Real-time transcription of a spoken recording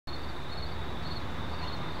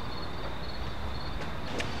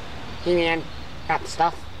Hey man, got the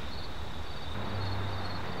stuff?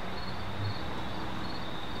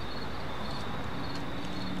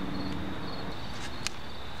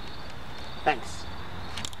 Thanks.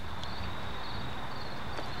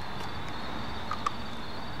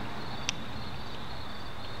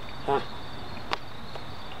 Huh.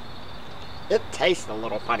 It tastes a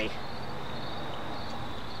little funny.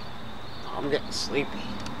 I'm getting sleepy.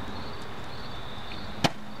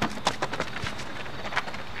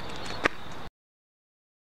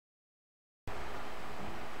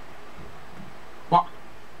 What?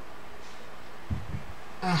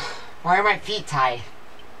 Why are my feet tied?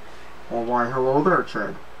 Well, why, hello there,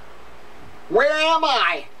 Chad. Where am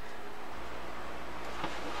I?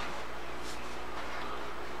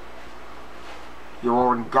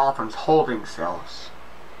 You're in Gotham's holding cells.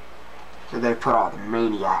 Where they put all the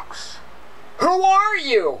maniacs. Who are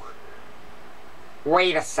you?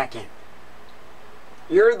 Wait a second.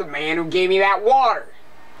 You're the man who gave me that water.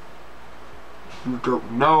 You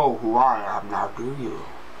don't know who I am now, do you,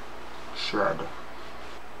 Chad?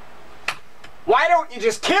 Why don't you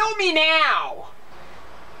just kill me now?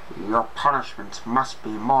 Your punishments must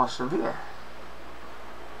be more severe.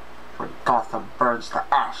 When Gotham burns to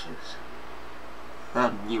ashes,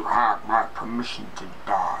 then you have my permission to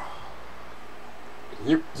die.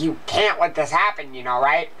 You can't let this happen, you know,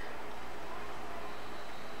 right?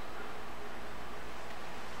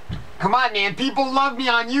 Come on, man. People love me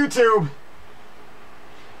on YouTube.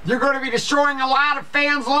 You're going to be destroying a lot of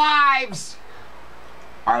fans' lives.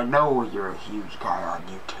 I know you're a huge guy on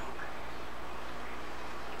YouTube.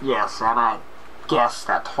 Yes, and I guess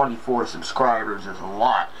that 24 subscribers is a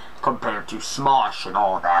lot compared to Smosh and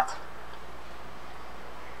all that.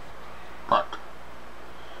 But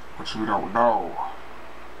what you don't know,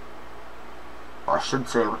 or I should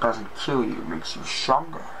say what doesn't kill you makes you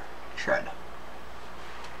stronger, Chad.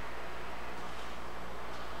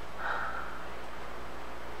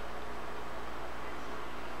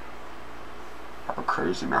 I'm a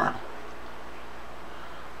crazy man.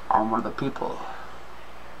 I'm one of the people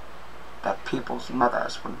that people's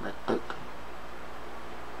mothers wouldn't let date.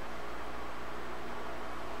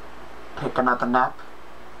 Take another nap,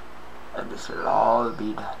 and this will all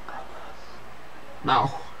be done.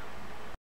 No.